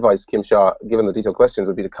key advice, Kim Shah, given the detailed questions,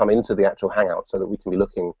 would be to come into the actual Hangout so that we can be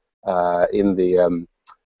looking in the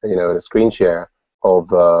you know, in a screen share of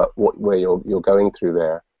where you're going through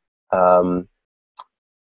there. I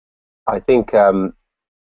think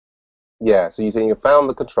yeah. So you're saying you found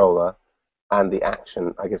the controller and the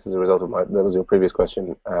action, I guess, as a result of that was your previous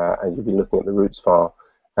question, and you've been looking at the roots file,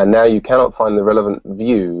 and now you cannot find the relevant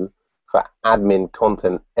view for admin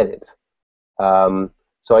content edit.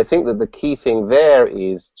 So I think that the key thing there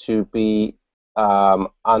is to be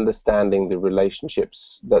understanding the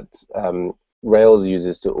relationships that Rails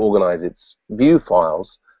uses to organize its view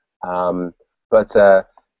files. But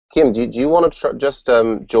Kim, do you want to just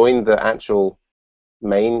join the actual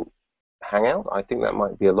main Hangout? I think that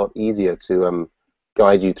might be a lot easier to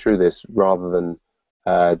guide you through this rather than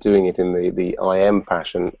doing it in the IM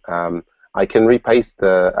fashion. I can repaste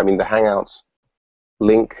the Hangout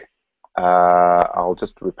link. I'll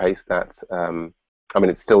just repaste that. I mean,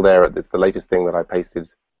 it's still there. It's the latest thing that I pasted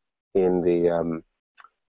in the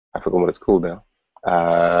I forgot what it's called now,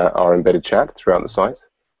 our embedded chat throughout the site,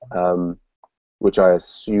 which I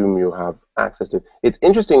assume you have access to. It's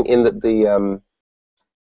interesting in that the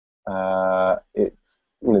it's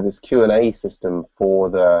this Q&A system for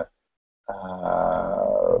the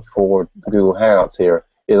Google Hangouts here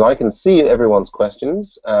is I can see everyone's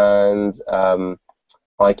questions, and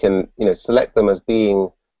I can select them as being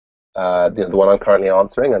the one I'm currently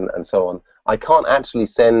answering, and so on. I can't actually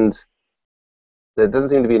send. There doesn't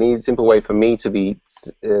seem to be an easy, simple way for me to be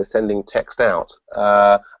sending text out.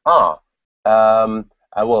 Well,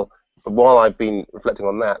 while I've been reflecting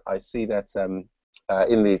on that, I see that so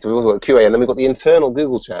we've also got QA, and then we've got the internal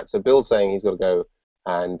Google chat. So Bill's saying he's got to go,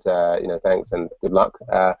 and thanks and good luck.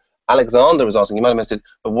 Alexander was asking, you might have missed it,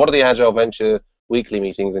 but what are the Agile Venture weekly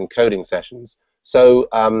meetings and coding sessions? So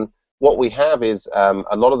what we have is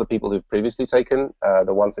a lot of the people who've previously taken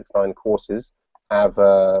the 169 courses have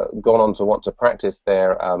gone on to want to practice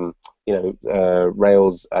their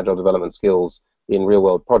Rails Agile development skills in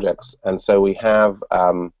real-world projects, and so we have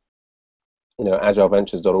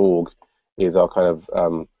agileventures.org is our kind of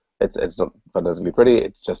it's not fantastically pretty,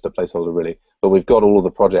 it's just a placeholder really, but we've got all of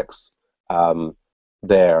the projects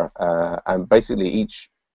there, and basically each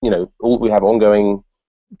we have ongoing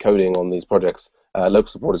coding on these projects. Local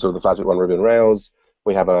support is sort of the HW1 Ruby on Rails.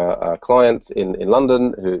 We have a client in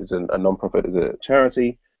London who's a non-profit, is a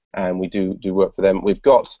charity, and we do work for them. We've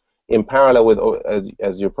got, in parallel with,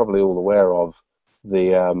 as you're probably all aware of,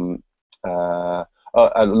 the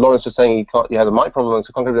Lawrence just saying he has a mic problem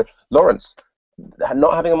to contribute. Lawrence,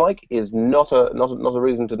 not having a mic is not a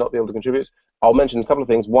reason to not be able to contribute. I'll mention a couple of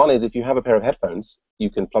things. One is if you have a pair of headphones,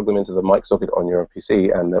 you can plug them into the mic socket on your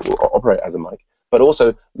PC, and that will operate as a mic. But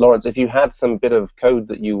also, Lawrence, if you had some bit of code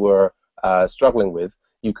that you were struggling with,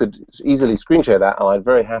 you could easily screen share that, and I'd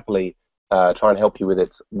very happily try and help you with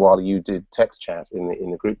it while you did text chat in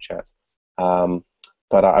the group chat.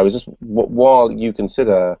 But I was just, while you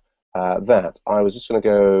consider that, I was just going to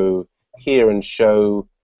go here and show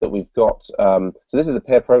that we've got, so this is the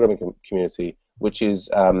pair programming community, which is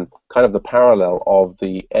kind of the parallel of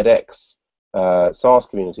the edX SaaS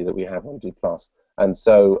community that we have on G+. And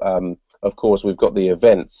so, of course, we've got the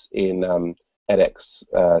events in edX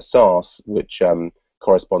SaaS, which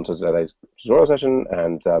correspond to today's tutorial session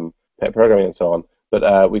and pair programming and so on.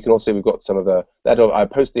 But we can also see we've got some of the Agile. I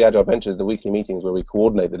post the Agile Ventures, the weekly meetings where we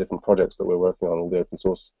coordinate the different projects that we're working on, all the open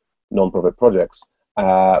source non-profit projects.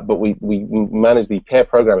 But we manage the pair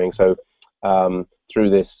programming, so through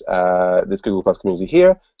this this Google Plus community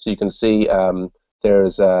here. So you can see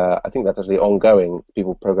there's I think that's actually ongoing.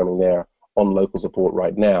 People programming there on local support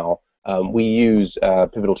right now. We use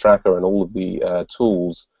Pivotal Tracker and all of the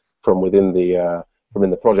tools from within the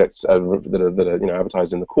projects that are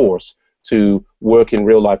advertised in the course to work in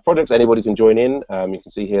real life projects. Anybody can join in. You can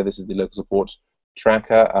see here this is the local support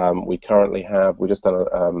tracker. We currently have just done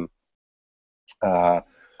a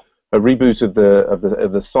reboot of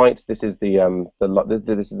the site. This is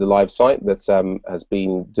this is the live site that has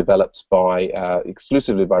been developed by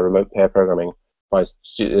exclusively by remote pair programming by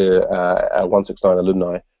 169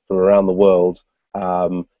 alumni from around the world.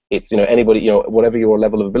 It's anybody, whatever your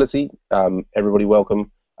level of ability, everybody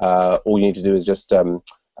welcome. All you need to do is just start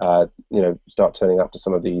turning up to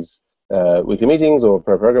some of these weekly meetings or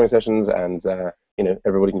programming sessions, and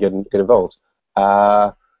everybody can get involved.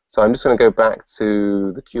 So I'm just going to go back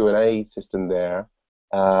to the Q&A system there.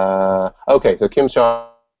 Okay, so Kim Shah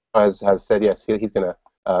has said yes, he's going to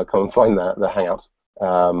come and find the Hangout.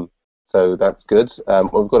 So that's good.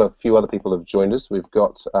 We've got a few other people who've joined us. We've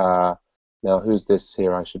got, now who's this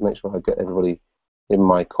here? I should make sure I get everybody in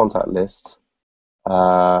my contact list.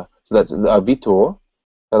 So that's Vitor.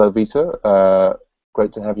 Hello, Vitor.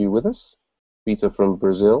 Great to have you with us. Vitor from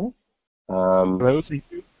Brazil. Hello, thank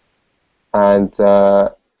you. And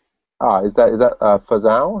is that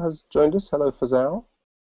Fazal has joined us? Hello, Fazal.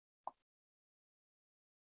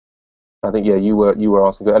 I think you were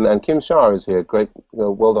asking, and Kim Shah is here. Great,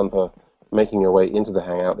 well done for making your way into the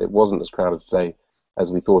Hangout. It wasn't as crowded today as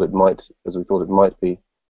we thought it might be.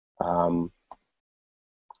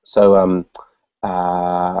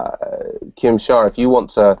 Kim Shah, if you want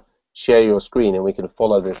to share your screen and we can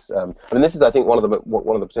follow this. This is, I think, one of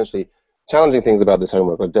the potentially challenging things about this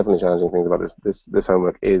homework, or definitely challenging things about this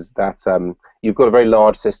homework, is that you've got a very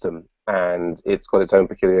large system and it's got its own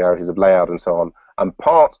peculiarities of layout and so on. And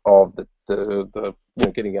part of the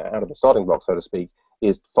getting it out of the starting block, so to speak,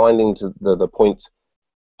 is finding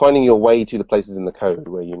your way to the places in the code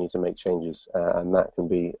where you need to make changes, and that can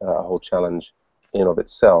be a whole challenge in of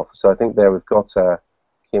itself. So I think there we've got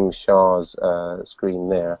Kim Shah's screen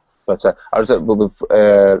there. But I was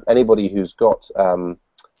anybody who's got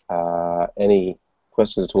any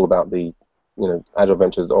questions at all about the Agile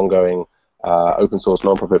Ventures ongoing open source,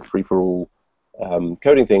 non-profit, free-for-all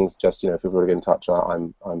coding things, just feel free to get in touch.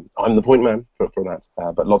 I'm the point man for that.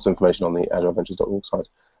 But lots of information on the agileventures.org site.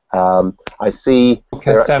 I see.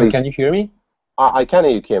 Okay, Sam, can you hear me? I can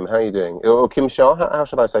hear you, Kim. How are you doing? Or Kim Shah? How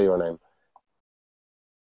should I say your name?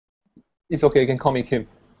 It's okay. You can call me Kim.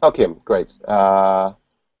 Oh, Kim. Great.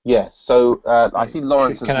 Yes. So I see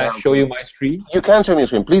Lawrence. Can I show you my screen? You can show me your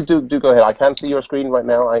screen. Please do go ahead. I can see your screen right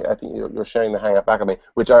now. I think you're sharing the Hangout back at me,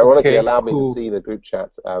 which ironically allowed me to see the group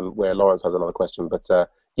chat where Lawrence has another question. But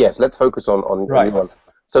yes, let's focus on right. one.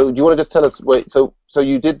 So do you want to just tell us? Wait. So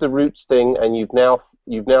you did the roots thing, and you've now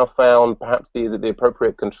found perhaps is it the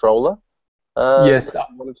appropriate controller? Yes.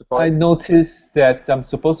 I noticed that I'm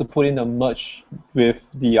supposed to put in a merge with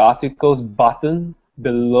the articles button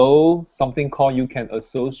below something called you can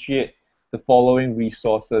associate the following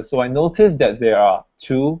resources. So I noticed that there are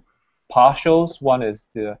two partials. One is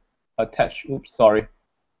the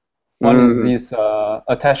One is this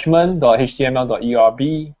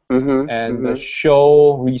attachment.html.erb and the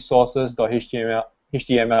show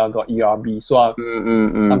resources.html.erb. So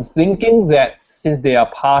I'm thinking that since they are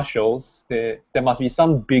partials, there must be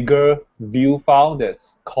some bigger view file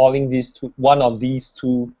that's calling one of these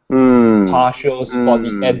two partials for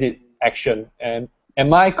the edit action. And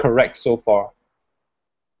am I correct so far?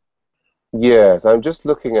 Yes, I'm just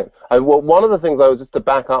looking at. One of the things I was just to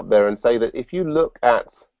back up there and say that if you look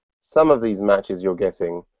at some of these matches you're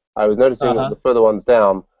getting, I was noticing that the further ones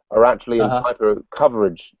down are actually in hyper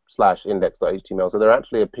coverage /index.html, so they're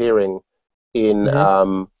actually appearing in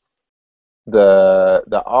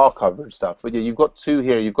the R coverage stuff. But you've got two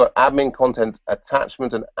here. You've got admin content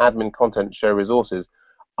attachment and admin content show resources.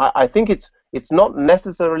 I think it's not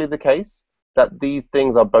necessarily the case that these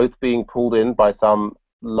things are both being pulled in by some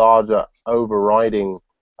larger overriding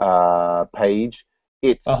page.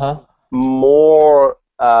 It's more,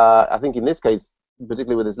 I think in this case,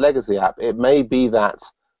 particularly with this legacy app, it may be that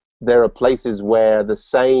there are places where the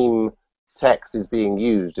same text is being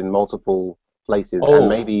used in multiple places, and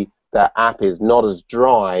maybe that app is not as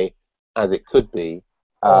dry as it could be.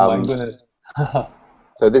 Oh my goodness.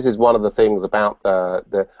 So this is one of the things about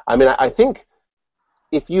I think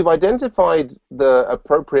if you've identified the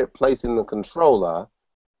appropriate place in the controller,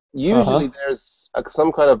 usually there's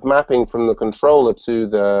some kind of mapping from the controller to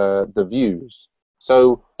the views.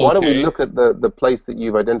 So why don't we look at the place that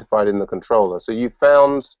you've identified in the controller? So you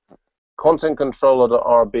found content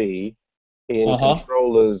controller.rb in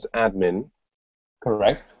controllers admin.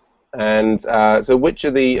 Correct. And so which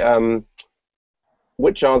are the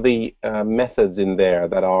methods in there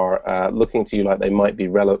that are looking to you like they might be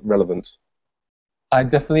relevant? I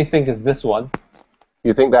definitely think it's this one.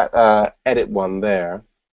 You think that edit one there?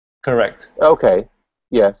 Correct. Okay.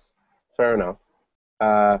 Yes. Fair enough.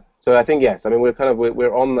 So I think yes. I mean,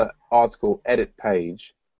 we're on the article edit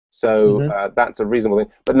page, so that's a reasonable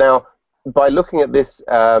thing. But now, by looking at this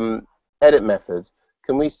edit method,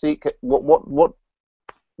 can we see what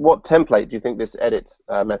template do you think this edit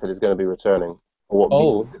method is going to be returning, or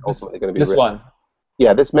what is ultimately going to be this written? One?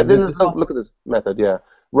 Yeah, this method. Let's look at this method. Yeah.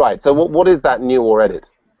 Right. So what is that new or edit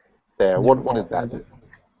there? What is that?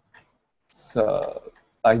 So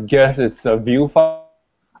I guess it's a view file.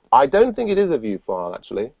 I don't think it is a view file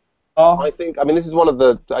actually. I mean, this is one of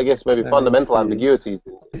the, I guess, maybe fundamental ambiguities.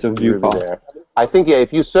 It's a view file. There. I think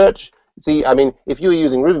if you search, I mean, if you were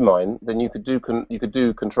using RubyMine, then you could do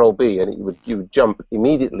Control B, and you would jump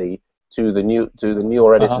immediately to the new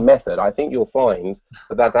or edit method. I think you'll find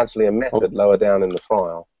that that's actually a method lower down in the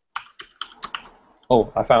file.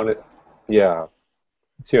 Oh, I found it. Yeah.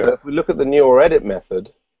 It's here. So if we look at the new or edit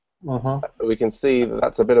method, we can see that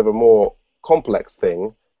that's a bit of a more complex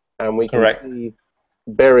thing, and we can see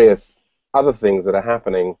various other things that are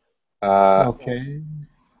happening.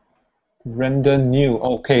 Render new.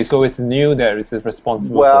 Okay, so it's new that is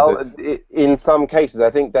responsible for this. In some cases, I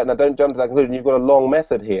think that, now don't jump to that conclusion, you've got a long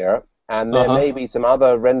method here, and there may be some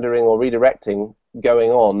other rendering or redirecting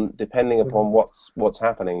going on depending upon what's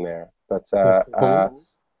happening there. But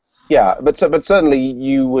yeah, but certainly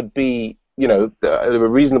you would be, a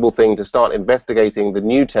reasonable thing to start investigating the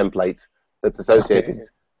new template that's associated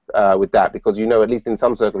with that, because at least in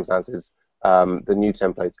some circumstances the new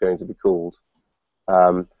template's going to be called.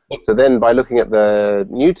 So then by looking at the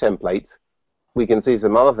new template, we can see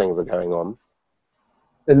some other things are going on.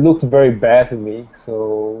 It looks very bad to me.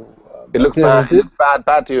 So it looks bad. It looks bad.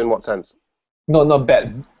 Bad to you in what sense? No, not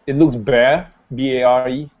bad. It looks bare.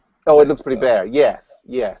 B-A-R-E. Oh, it looks pretty bare. Yes,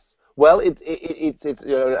 yes. Well, it's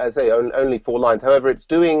I say only 4 lines. However, it's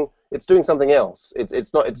doing it's doing something else.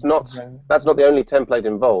 It's not that's not the only template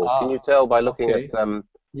involved. Can you tell by looking at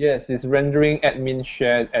Yes, it's rendering admin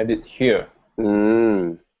shared edit here.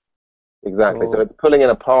 Exactly. So it's pulling in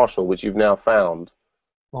a partial, which you've now found.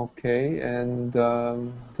 Okay, and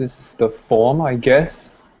this is the form, I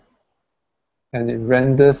guess, and it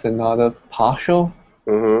renders another partial.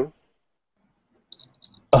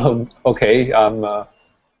 Okay, I'm a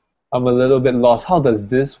little bit lost. How does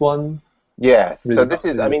this one? Yes. So this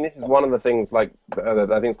is, I mean, this is one of the things like that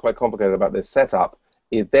I think is quite complicated about this setup.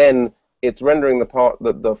 Is then it's rendering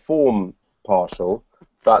the form partial,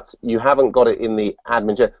 but you haven't got it in the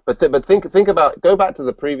admin shared. But think about, go back to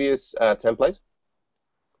the previous template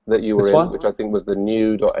that you were in, which I think was the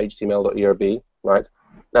new.html.erb, right?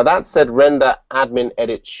 Now that said render admin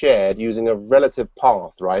edit shared using a relative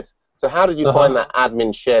path, right? So how did you find that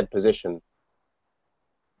admin shared position?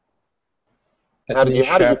 How did you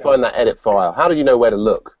find that edit file? How do you know where to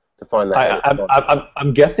look to find that edit file?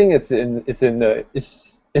 I'm guessing it's in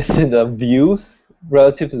the views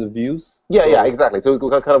relative to the views. Yeah, exactly. So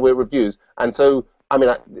kind of with views, and so I mean,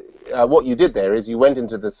 what you did there is you went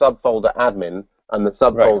into the subfolder admin and the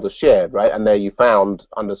subfolder shared, right? And there you found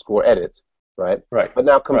 _edit, right? Right. But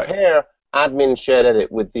now compare admin shared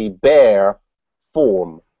edit with the bare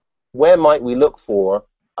form. Where might we look for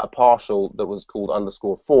a partial that was called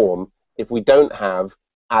 _form if we don't have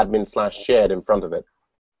admin/shared in front of it?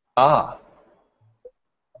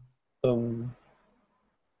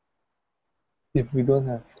 If we don't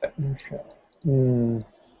have admin shared,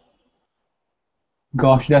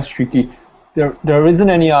 gosh, that's tricky. There isn't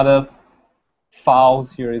any other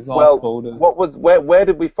files here. It's all folders. Where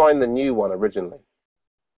did we find the new one originally?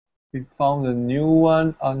 We found the new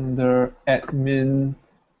one under admin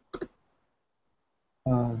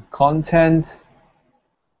content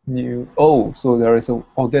new. So there is a.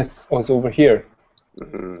 That's also over here.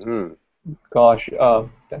 Gosh,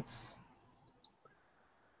 that's.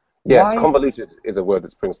 Yes, convoluted is a word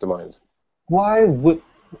that springs to mind. Why would?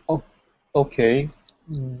 Okay.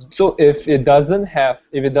 So if it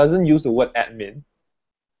doesn't use the word admin,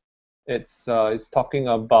 it's talking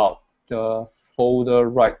about the folder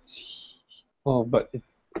right. But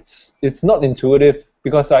it's not intuitive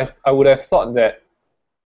because I would have thought that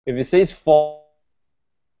if it says form.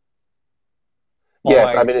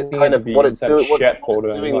 Yes, I mean it's kind of what it's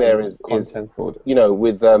doing there is you know,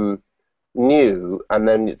 with new and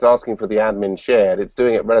then it's asking for the admin shared, it's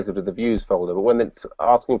doing it relative to the views folder, but when it's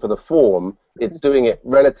asking for the form, it's doing it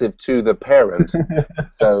relative to the parent.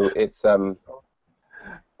 So it's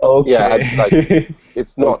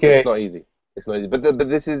it's not easy. It's not easy. But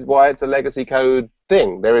this is why it's a legacy code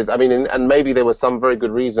thing. There is, I mean, and maybe there was some very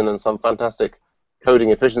good reason and some fantastic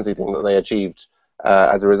coding efficiency thing that they achieved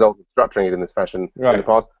as a result of structuring it in this fashion in the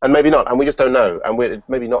past, and maybe not, and we just don't know, and it's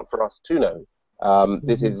maybe not for us to know.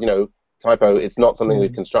 This is, you know, typo. It's not something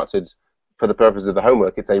we've constructed for the purpose of the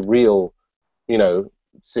homework. It's a real, you know,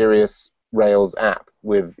 serious Rails app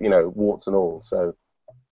with, you know, warts and all. So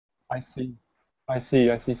I see.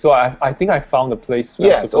 So I think I found a place.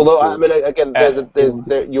 Yes, although I mean, again, there's a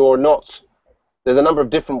number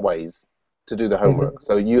of different ways to do the homework.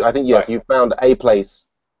 So I think yes, you found a place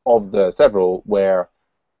of the several where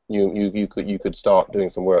you could start doing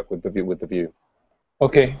some work with the view.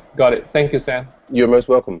 Okay, got it. Thank you, Sam. You're most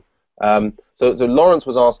welcome. So Lawrence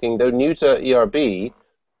was asking, though new to ERB,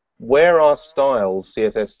 where are styles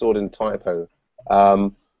CSS stored in typo?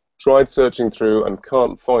 Tried searching through and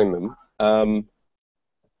can't find them.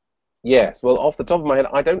 Yes, well, off the top of my head,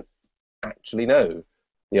 I don't actually know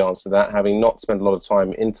the answer to that, having not spent a lot of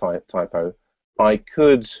time in typo. I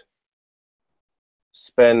could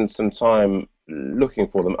spend some time looking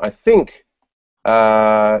for them. I think,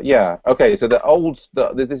 yeah, okay, so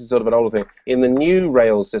this is sort of an older thing. In the new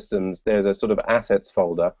Rails systems, there's a sort of assets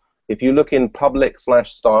folder. If you look in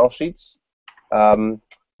public/style sheets,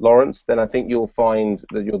 Lawrence, then I think you'll find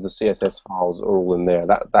that the CSS files are all in there.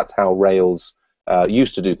 That's how Rails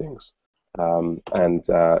used to do things.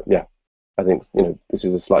 Yeah, I think, you know, this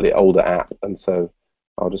is a slightly older app, and so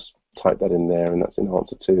I'll just type that in there, and that's in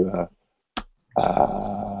answer to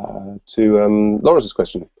Lawrence's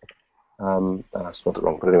question. I spelled it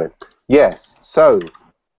wrong, but anyway. Yes, so,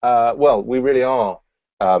 well, we really are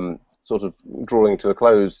sort of drawing to a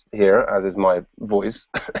close here, as is my voice.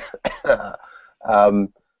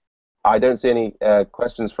 I don't see any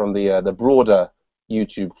questions from the broader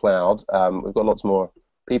YouTube cloud. We've got lots more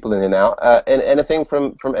people in here now. Anything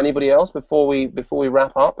from anybody else before we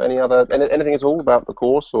wrap up? Anything at all about the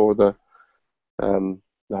course or the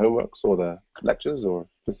homeworks or the lectures or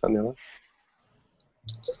this and the other?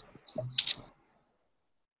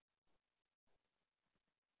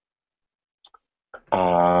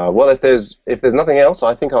 Well, if there's nothing else,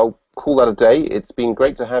 I think I'll call that a day. It's been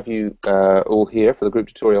great to have you all here for the group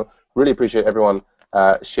tutorial. Really appreciate everyone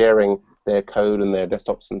sharing their code and their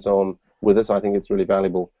desktops and so on with us. I think it's really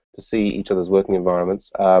valuable to see each other's working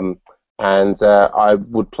environments. And I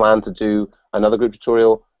would plan to do another group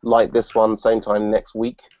tutorial like this one, same time next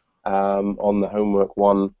week, on the Homework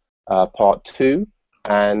 1 Part 2.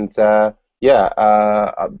 And otherwise,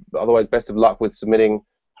 best of luck with submitting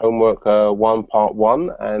Homework 1 Part 1.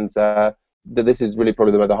 And this is really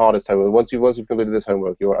probably the hardest homework. Once you've completed this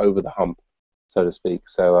homework, you're over the hump, so to speak.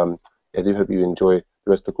 So I do hope you enjoy the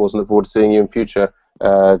rest of the course and look forward to seeing you in future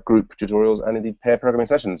group tutorials and indeed pair programming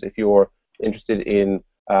sessions. If you're interested in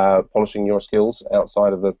polishing your skills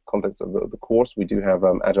outside of the context of the course, we do have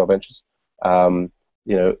Agile Ventures,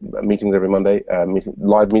 meetings every Monday,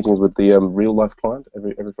 live meetings with the real life client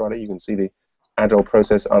every Friday. You can see the Agile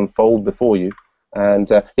process unfold before you, and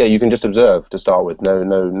you can just observe to start with. No, you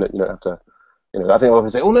don't have to. I think a lot of people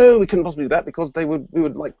say, "Oh no, we couldn't possibly do that because I would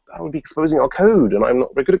be exposing our code, and I'm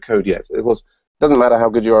not very good at code yet." Of course, it doesn't matter how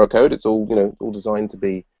good you are at code. It's all all designed to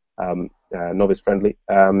be novice friendly,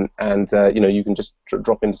 and you can just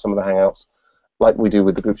drop into some of the Hangouts like we do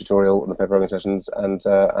with the group tutorial and the pair programming sessions, and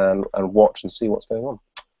watch and see what's going on.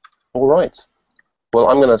 All right. Well,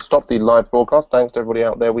 I'm going to stop the live broadcast. Thanks to everybody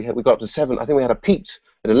out there. We got up to 7. I think we had a peak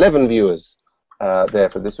at 11 viewers there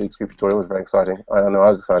for this week's group tutorial. It was very exciting. I know I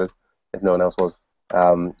was excited, if no one else was.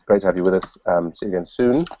 Great to have you with us. See you again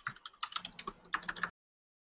soon.